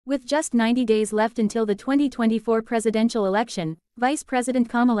With just 90 days left until the 2024 presidential election, Vice President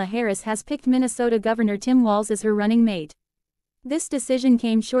Kamala Harris has picked Minnesota Governor Tim Walz as her running mate. This decision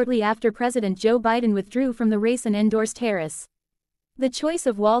came shortly after President Joe Biden withdrew from the race and endorsed Harris. The choice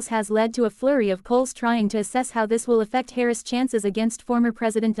of Walz has led to a flurry of polls trying to assess how this will affect Harris' chances against former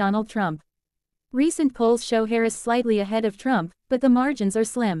President Donald Trump. Recent polls show Harris slightly ahead of Trump, but the margins are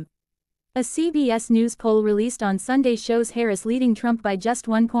slim. A CBS News poll released on Sunday shows Harris leading Trump by just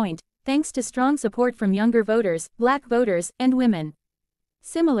 1 point, thanks to strong support from younger voters, black voters, and women.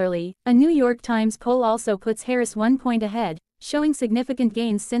 Similarly, a New York Times poll also puts Harris 1 point ahead, showing significant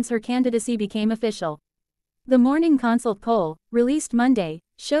gains since her candidacy became official. The Morning Consult poll, released Monday,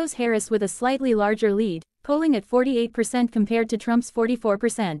 shows Harris with a slightly larger lead, polling at 48% compared to Trump's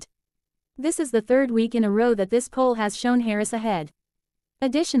 44%. This is the third week in a row that this poll has shown Harris ahead.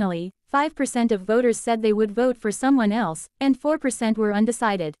 Additionally, 5% of voters said they would vote for someone else, and 4% were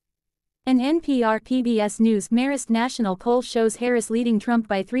undecided. An NPR-PBS News Marist national poll shows Harris leading Trump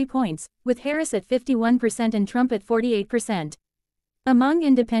by 3 points, with Harris at 51% and Trump at 48%. Among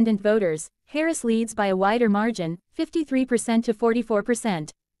independent voters, Harris leads by a wider margin, 53% to 44%.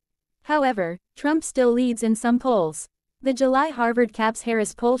 However, Trump still leads in some polls. The July Harvard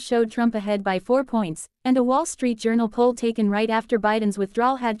Capps-Harris poll showed Trump ahead by 4 points, and a Wall Street Journal poll taken right after Biden's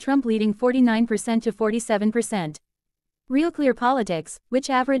withdrawal had Trump leading 49% to 47%. Real Clear Politics,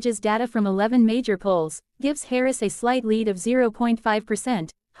 which averages data from 11 major polls, gives Harris a slight lead of 0.5%,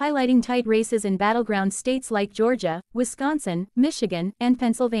 highlighting tight races in battleground states like Georgia, Wisconsin, Michigan, and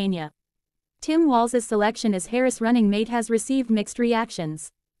Pennsylvania. Tim Walz's selection as Harris' running mate has received mixed reactions.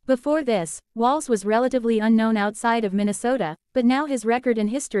 Before this, Walz was relatively unknown outside of Minnesota, but now his record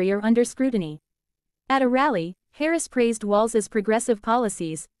and history are under scrutiny. At a rally, Harris praised Walz's progressive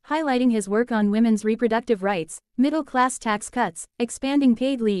policies, highlighting his work on women's reproductive rights, middle-class tax cuts, expanding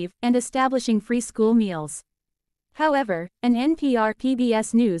paid leave, and establishing free school meals. However, an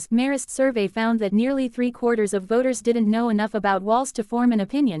NPR-PBS News Marist survey found that nearly 3/4 of voters didn't know enough about Walz to form an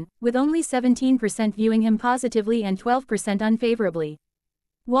opinion, with only 17% viewing him positively and 12% unfavorably.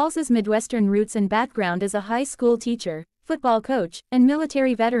 Walz's Midwestern roots and background as a high school teacher, football coach, and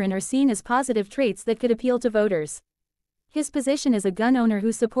military veteran are seen as positive traits that could appeal to voters. His position as a gun owner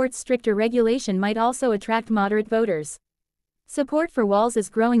who supports stricter regulation might also attract moderate voters. Support for Walz is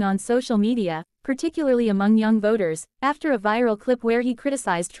growing on social media, particularly among young voters, after a viral clip where he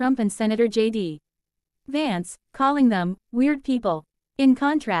criticized Trump and Senator J.D. Vance, calling them weird people. In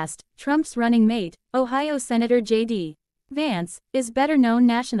contrast, Trump's running mate, Ohio Senator J.D. Vance, is better known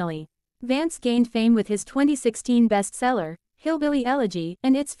nationally. Vance gained fame with his 2016 bestseller, Hillbilly Elegy,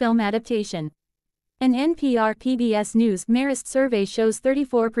 and its film adaptation. An NPR-PBS News Marist survey shows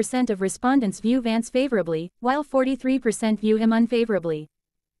 34% of respondents view Vance favorably, while 43% view him unfavorably.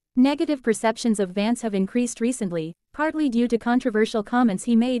 Negative perceptions of Vance have increased recently, partly due to controversial comments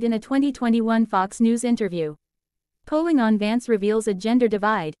he made in a 2021 Fox News interview. Polling on Vance reveals a gender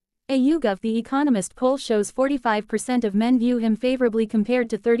divide. A YouGov The Economist poll shows 45% of men view him favorably compared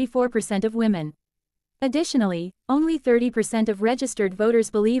to 34% of women. Additionally, only 30% of registered voters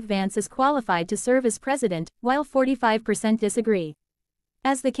believe Vance is qualified to serve as president, while 45% disagree.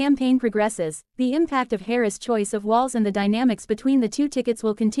 As the campaign progresses, the impact of Harris' choice of Walz and the dynamics between the two tickets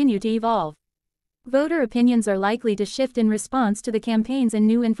will continue to evolve. Voter opinions are likely to shift in response to the campaigns and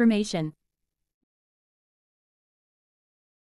new information.